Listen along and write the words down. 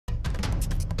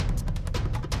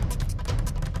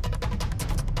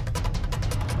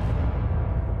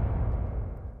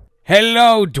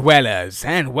Hello dwellers,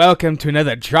 and welcome to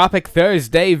another Tropic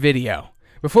Thursday video.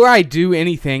 Before I do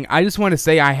anything, I just want to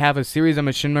say I have a series on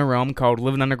Machinima Realm called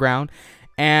Living Underground,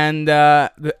 and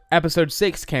the episode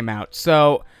 6 came out,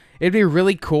 so it'd be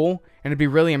really cool, and it'd be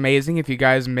really amazing if you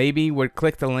guys maybe would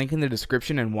click the link in the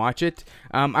description and watch it.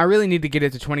 I really need to get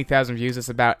it to 20,000 views. It's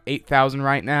about 8,000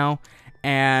 right now,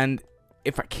 and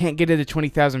if I can't get it to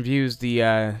 20,000 views,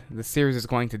 the series is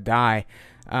going to die.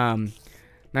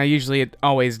 Now, usually it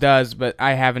always does, but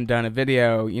I haven't done a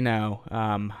video,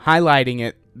 highlighting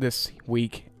it this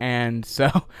week, and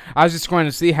so I was just going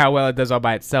to see how well it does all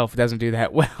by itself. It doesn't do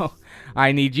that well.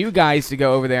 I need you guys to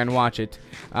go over there and watch it,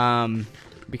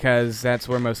 because that's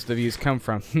where most of the views come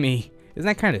from. Me. Isn't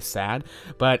that kind of sad?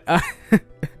 But,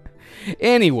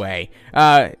 anyway,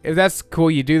 if that's cool,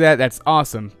 you do that, that's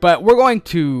awesome. But we're going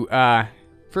to,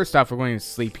 first off, we're going to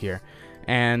sleep here,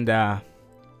 and,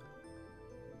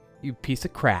 you piece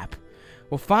of crap.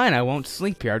 Well, fine, I won't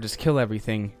sleep here. I'll just kill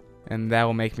everything, and that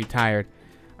will make me tired.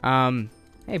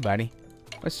 Hey, buddy.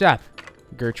 What's up,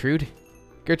 Gertrude?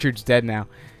 Gertrude's dead now.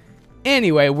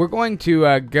 Anyway, we're going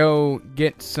to go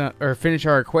get some, or finish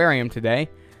our aquarium today.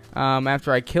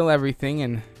 After I kill everything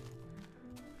and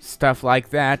stuff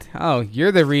like that. Oh,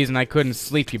 you're the reason I couldn't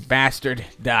sleep, you bastard.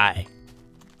 Die.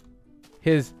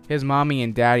 His mommy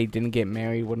and daddy didn't get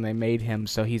married when they made him,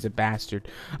 so he's a bastard.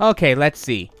 Okay, let's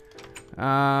see.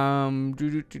 I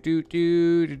didn't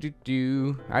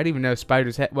even know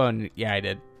spiders had. Well, yeah, I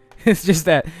did. It's just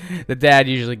that the dad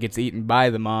usually gets eaten by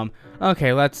the mom.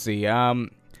 Okay, let's see.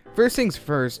 First things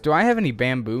first. Do I have any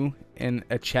bamboo in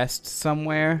a chest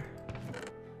somewhere?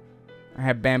 I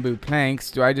have bamboo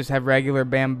planks. Do I just have regular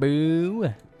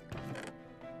bamboo?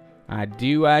 I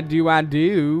do.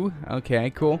 Okay,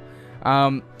 cool.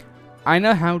 I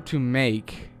know how to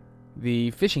make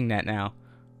the fishing net now.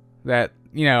 That,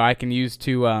 I can use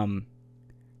to,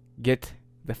 get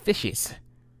the fishes.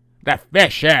 The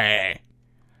fishy!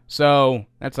 So,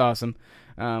 that's awesome.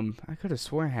 I could have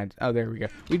sworn I had... Oh, there we go.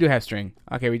 We do have string.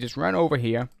 Okay, we just run over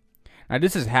here. Now,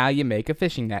 this is how you make a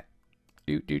fishing net.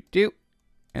 Do.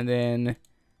 And then...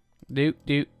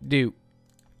 Do.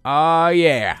 Oh,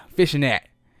 yeah. Fishing net.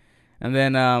 And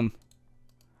then, I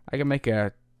can make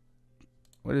a...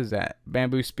 What is that?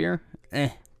 Bamboo spear?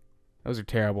 Those are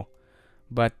terrible.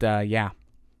 But, yeah.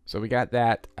 So we got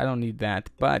that. I don't need that.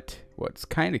 But what's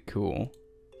kind of cool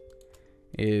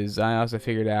is I also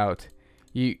figured out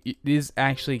these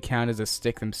actually count as a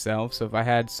stick themselves. So if I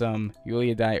had some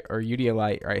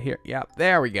Udiolite right here. Yep,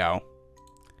 there we go.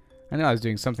 I know I was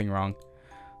doing something wrong.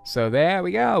 So there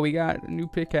we go. We got a new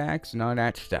pickaxe and all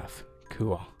that stuff.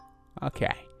 Cool.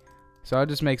 Okay. So I'll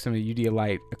just make some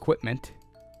Udiolite equipment.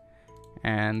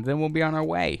 And then we'll be on our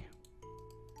way.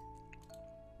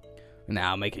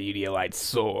 Now I'll make a Udiolite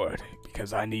sword,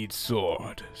 because I need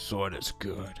sword. Sword is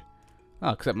good. Oh,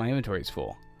 except my inventory is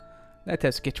full. Let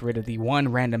us get rid of the one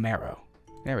random arrow.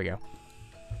 There we go.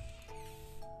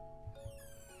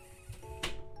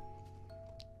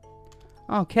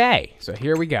 Okay, so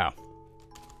here we go.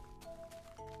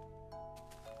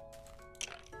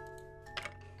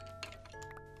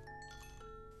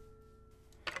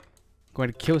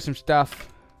 Going to kill some stuff.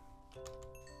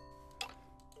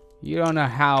 You don't know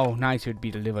how nice it would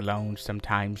be to live alone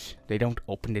sometimes. They don't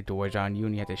open the doors on you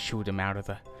and you have to shoot them out of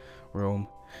the room.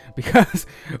 Because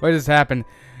what has happened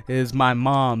is my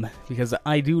mom, because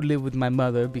I do live with my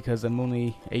mother because I'm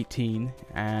only 18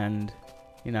 and,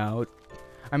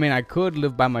 I mean, I could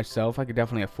live by myself. I could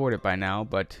definitely afford it by now,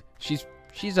 but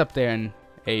she's up there in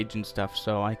age and stuff,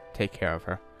 so I take care of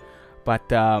her.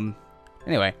 But,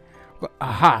 anyway.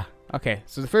 Aha! Okay,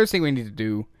 so the first thing we need to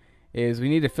do is we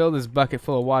need to fill this bucket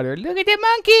full of water. Look at the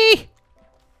monkey!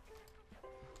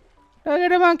 Look at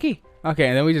the monkey! Okay,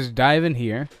 and then we just dive in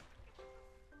here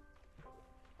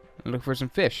and look for some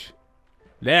fish.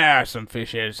 There are some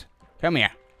fishes. Come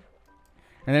here.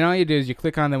 And then all you do is you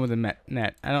click on them with a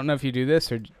net. I don't know if you do this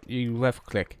or you left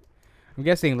click. I'm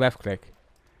guessing left click.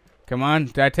 Come on,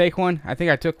 did I take one? I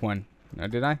think I took one. No,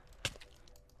 did I?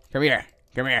 Come here.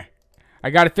 Come here. I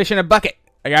got a fish in a bucket.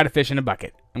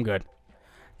 I'm good.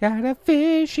 Got a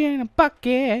fish in a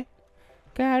bucket.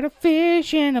 Got a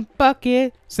fish in a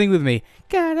bucket. Sing with me.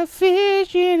 Got a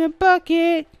fish in a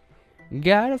bucket.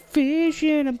 Got a fish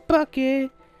in a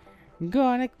bucket.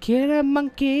 Gonna kill a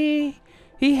monkey.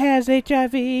 He has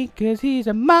HIV cause he's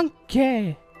a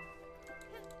monkey.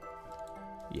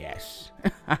 Yes.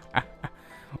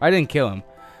 I didn't kill him.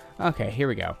 Okay, here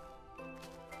we go.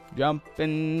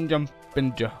 Jumping,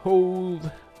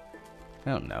 Jehovah. I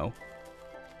don't know.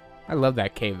 I love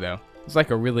that cave, though. It's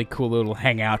like a really cool little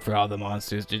hangout for all the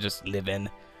monsters to just live in.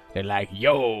 They're like,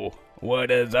 yo,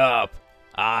 what is up?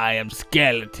 I am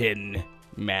skeleton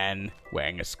man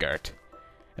wearing a skirt.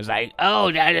 It's like,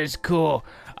 oh, that is cool.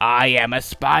 I am a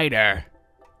spider.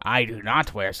 I do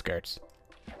not wear skirts.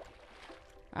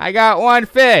 I got one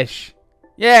fish.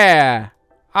 Yeah.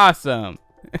 Awesome.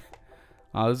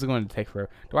 Oh, this is going to take forever.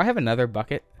 Do I have another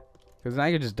bucket? Because then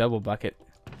I could just double bucket.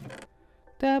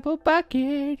 Double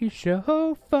bucket, you're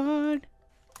so fun.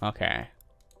 Okay.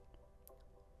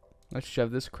 Let's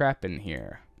shove this crap in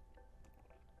here.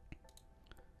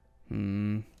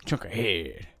 Chunk of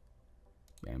head.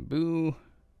 Bamboo.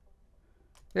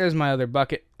 There's my other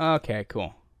bucket. Okay,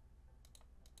 cool.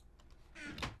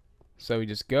 So we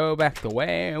just go back the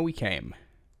way we came.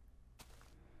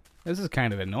 This is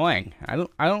kind of annoying. I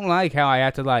don't like how I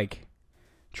have to like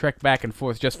trek back and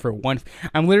forth just for one.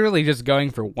 I'm literally just going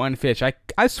for one fish.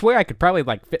 I swear I could probably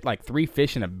like fit like 3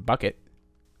 fish in a bucket.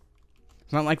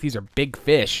 It's not like these are big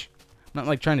fish. I'm not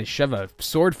like trying to shove a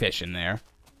swordfish in there.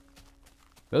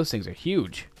 Those things are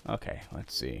huge. Okay,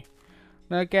 let's see.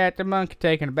 Look at the monkey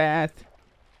taking a bath.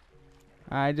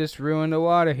 I just ruined the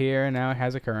water here and now it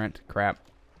has a current. Crap.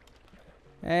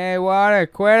 Hey, water,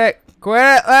 quit it. Quit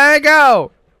it. Let it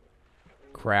go.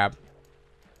 Crap.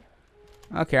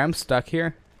 Okay, I'm stuck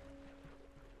here.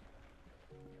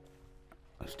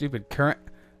 Stupid current.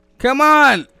 Come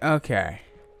on! Okay.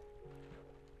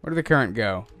 Where did the current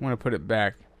go? I want to put it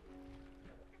back.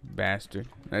 Bastard.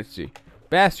 Let's see.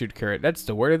 Bastard current. That's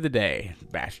the word of the day.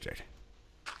 Bastard.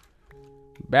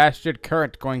 Bastard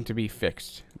current going to be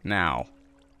fixed. Now.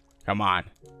 Come on.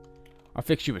 I'll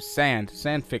fix you with sand.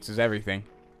 Sand fixes everything.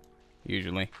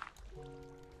 Usually.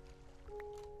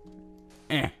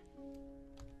 It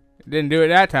didn't do it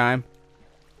that time.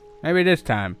 Maybe this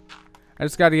time. I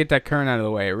just got to get that current out of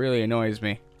the way. It really annoys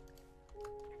me.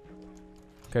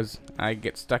 Because I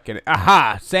get stuck in it.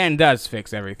 Aha! Sand does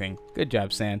fix everything. Good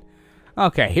job, sand.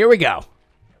 Okay, here we go.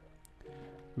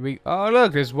 Oh,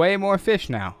 look, there's way more fish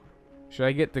now. Should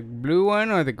I get the blue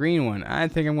one or the green one? I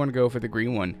think I'm going to go for the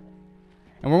green one.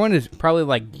 And we're going to probably,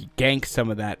 like, gank some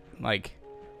of that, like,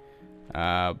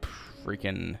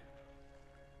 freaking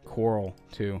coral,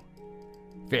 too.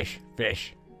 Fish,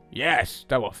 fish. Yes,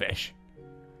 double fish.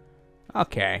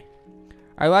 Okay.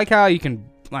 I like how you can,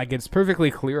 like, it's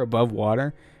perfectly clear above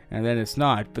water, and then it's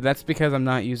not. But that's because I'm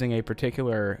not using a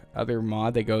particular other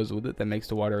mod that goes with it that makes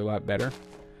the water a lot better.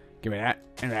 Give me that,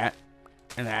 and that,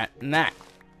 and that, and that.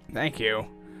 Thank you.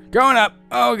 Going up.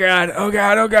 Oh, God. Oh,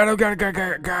 God. Oh, God. Oh, God. God.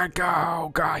 God. God. God. Oh,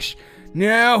 gosh.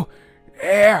 No.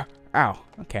 Air. Ow.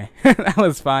 Okay. That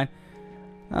was fine.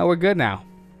 We're good now.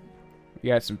 We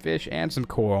got some fish and some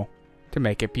coral to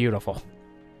make it beautiful.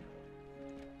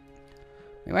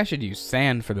 Maybe I should use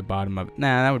sand for the bottom of it.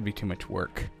 Nah, that would be too much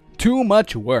work. Too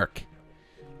much work.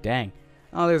 Dang.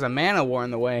 Oh, there's a man of war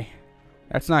in the way.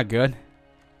 That's not good.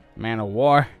 Man of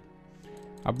war.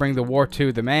 I'll bring the war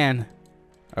to the man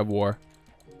of war.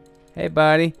 Hey,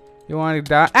 buddy. You want to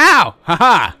die? Ow!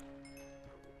 Haha!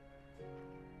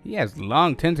 He has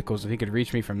long tentacles if he could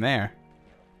reach me from there.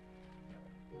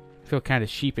 I feel kind of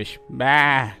sheepish.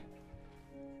 Bah!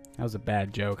 That was a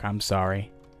bad joke. I'm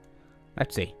sorry.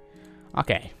 Let's see.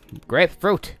 Okay.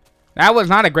 Grapefruit. That was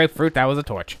not a grapefruit. That was a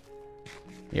torch.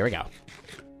 Here we go.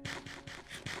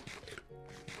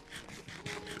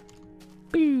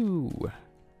 Boo!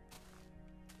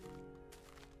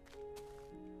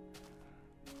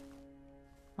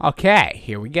 Okay,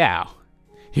 here we go.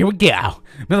 Here we go.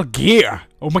 Metal Gear.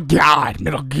 Oh my God,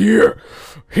 Metal Gear.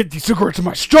 Hit these cigarettes in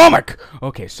my stomach.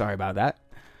 Okay, sorry about that.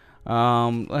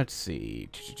 Let's see.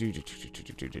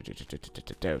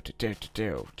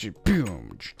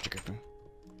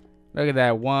 Look at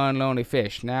that one lonely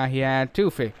fish. Now he had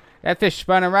 2 fish. That fish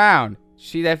spun around.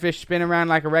 See that fish spin around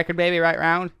like a record, baby, right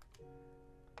round?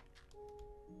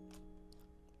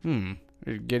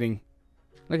 They're getting...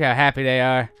 Look how happy they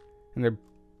are in their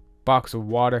box of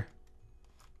water.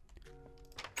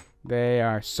 They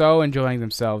are so enjoying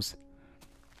themselves.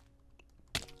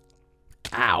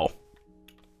 Ow.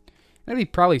 That'd be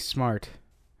probably smart.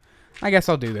 I guess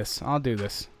I'll do this. I'll do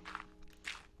this.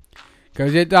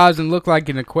 Because it doesn't look like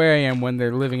an aquarium when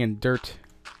they're living in dirt.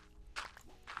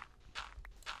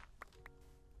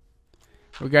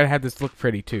 We gotta have this look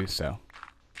pretty too, so.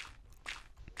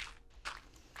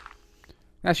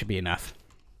 That should be enough.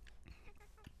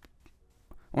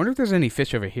 I wonder if there's any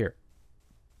fish over here.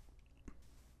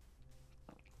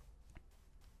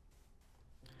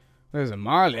 There's a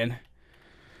marlin.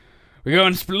 We're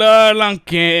going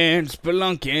spelunking,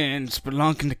 spelunking,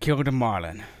 spelunking to kill the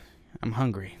marlin. I'm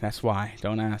hungry. That's why.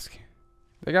 Don't ask.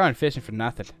 They're going fishing for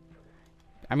nothing.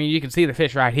 I mean, you can see the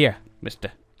fish right here,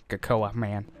 Mr. Cocoa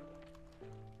Man.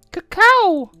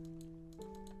 Cacao!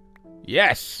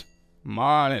 Yes!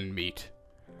 Marlin meat.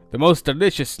 The most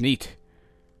delicious meat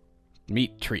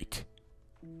treat.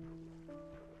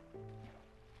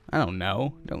 I don't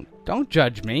know. Don't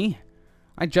judge me.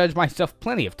 I judge myself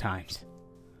plenty of times.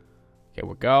 Okay,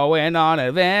 we're going on an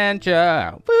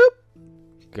adventure. Boop.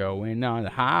 Going on the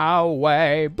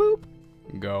highway. Boop.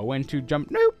 Going to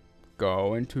jump. Nope.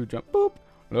 Going to jump. Boop.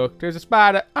 Look, there's a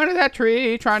spider under that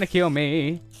tree trying to kill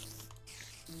me.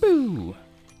 Boo.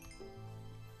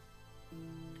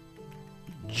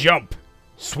 Jump.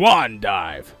 Swan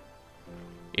dive.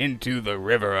 Into the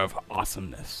river of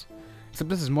awesomeness. Except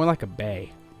this is more like a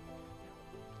bay.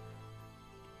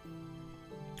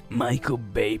 Michael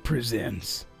Bay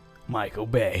presents Michael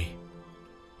Bay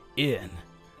in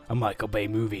a Michael Bay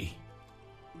movie.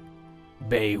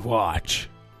 Baywatch.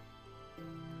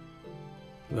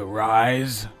 The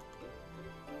Rise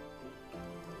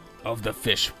of the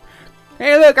Fish.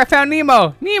 Hey, look, I found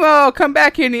Nemo. Nemo, come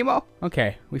back here, Nemo.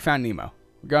 Okay, we found Nemo.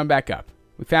 We're going back up.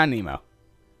 We found Nemo.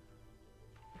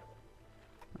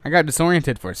 I got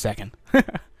disoriented for a second.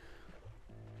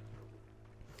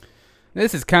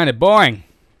 This is kind of boring.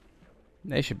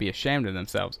 They should be ashamed of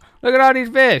themselves. Look at all these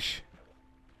fish.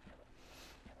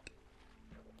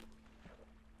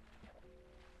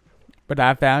 But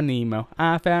I found Nemo.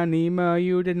 I found Nemo.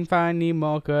 You didn't find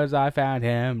Nemo because I found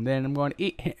him. Then I'm going to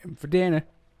eat him for dinner.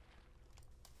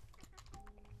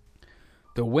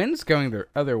 The wind's going the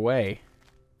other way.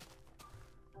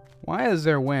 Why is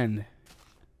there wind?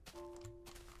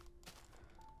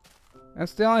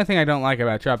 That's the only thing I don't like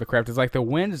about Tropic Craft is like the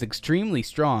wind is extremely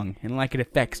strong and like it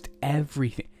affects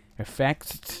everything.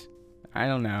 Affects? I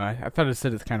don't know. I thought it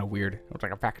said it's kind of weird. It was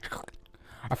like a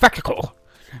factical.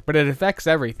 But it affects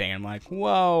everything. I'm like,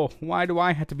 whoa, why do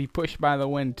I have to be pushed by the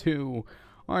wind too?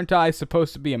 Aren't I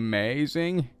supposed to be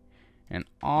amazing and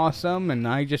awesome? And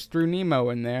I just threw Nemo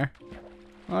in there.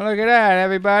 Oh, look at that,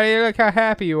 everybody. Look how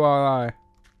happy you all are.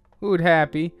 Who'd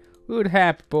happy? Who'd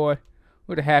happy, boy?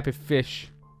 Who'd a happy fish?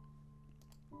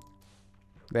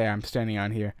 There, I'm standing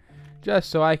on here. Just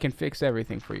so I can fix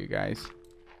everything for you guys.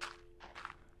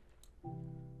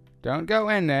 Don't go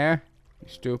in there, you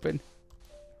stupid.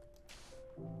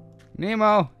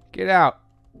 Nemo, get out.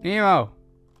 Nemo,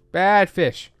 bad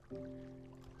fish.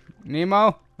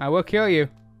 Nemo, I will kill you.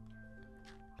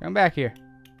 Come back here.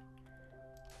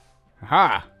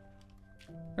 Aha!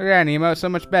 Look at that, Nemo, so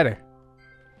much better.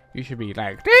 You should be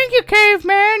like, thank you,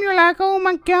 caveman. You're like, oh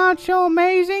my god, so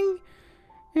amazing.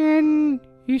 And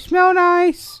you smell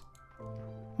nice.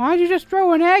 Why'd you just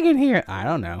throw an egg in here? I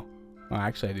don't know. Well,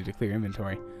 actually, I need to clear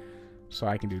inventory. So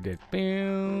I can do this.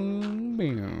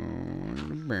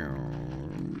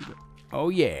 Oh,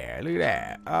 yeah. Look at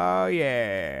that. Oh,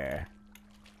 yeah.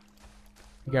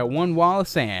 We got one wall of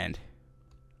sand.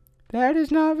 That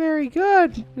is not very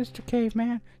good, Mr.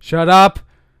 Caveman. Shut up.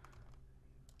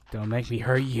 Don't make me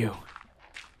hurt you.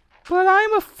 But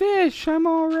I'm a fish. I'm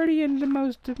already in the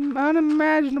most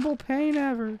unimaginable pain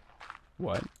ever.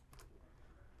 What?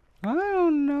 I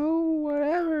don't know.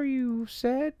 Whatever you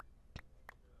said.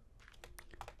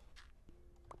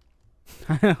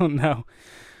 I don't know.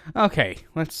 Okay,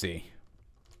 let's see.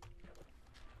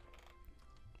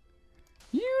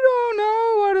 You don't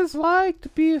know what it's like to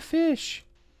be a fish.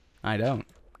 I don't.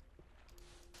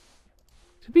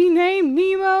 To be named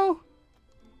Nemo?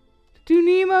 To do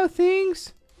Nemo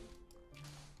things?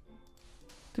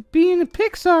 To be in a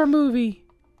Pixar movie?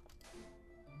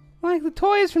 Like the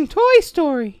toys from Toy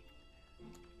Story?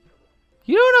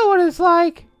 You don't know what it's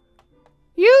like.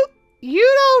 You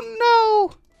don't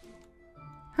know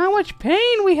how much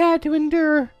pain we had to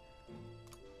endure.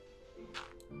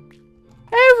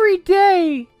 Every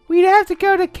day we'd have to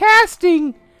go to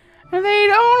casting and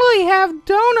they'd only have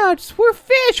donuts. We're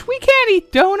fish. We can't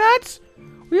eat donuts.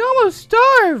 We almost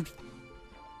starved.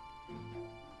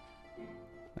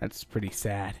 That's pretty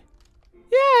sad.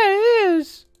 Yeah, it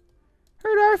is.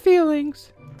 Hurt our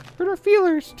feelings. Hurt our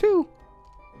feelers, too.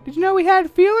 Did you know we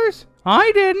had feelers?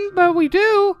 I didn't, but we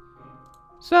do.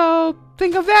 So,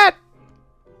 think of that.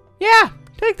 Yeah,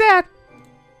 take that.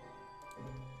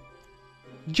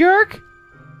 Jerk.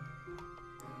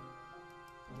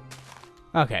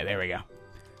 Okay, there we go.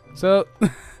 So,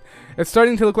 it's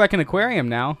starting to look like an aquarium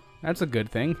now. That's a good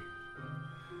thing.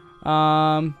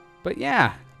 But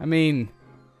yeah, I mean,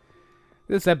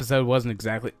 this episode wasn't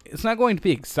exactly... It's not going to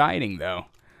be exciting, though.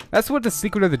 That's what the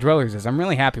Secret of the Dwellers is. I'm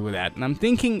really happy with that. And I'm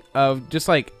thinking of just,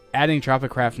 like, adding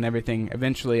Tropic Craft and everything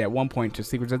eventually at one point to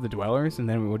Secrets of the Dwellers. And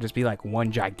then it will just be, like,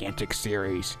 one gigantic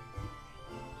series.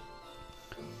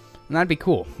 And that'd be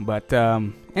cool. But,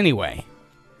 anyway.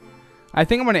 I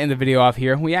think I'm going to end the video off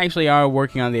here. We actually are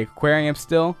working on the aquarium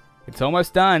still. It's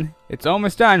almost done. It's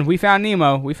almost done. We found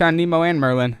Nemo. We found Nemo and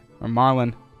Merlin. Or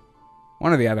Marlin.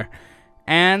 One or the other.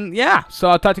 And yeah, so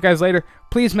I'll talk to you guys later.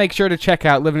 Please make sure to check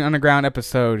out Living Underground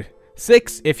episode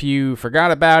 6 if you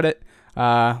forgot about it.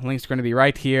 Link's going to be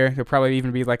right here. There'll probably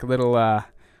even be like a little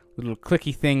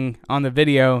clicky thing on the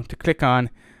video to click on.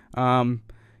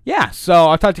 Yeah, so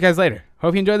I'll talk to you guys later.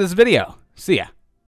 Hope you enjoyed this video. See ya.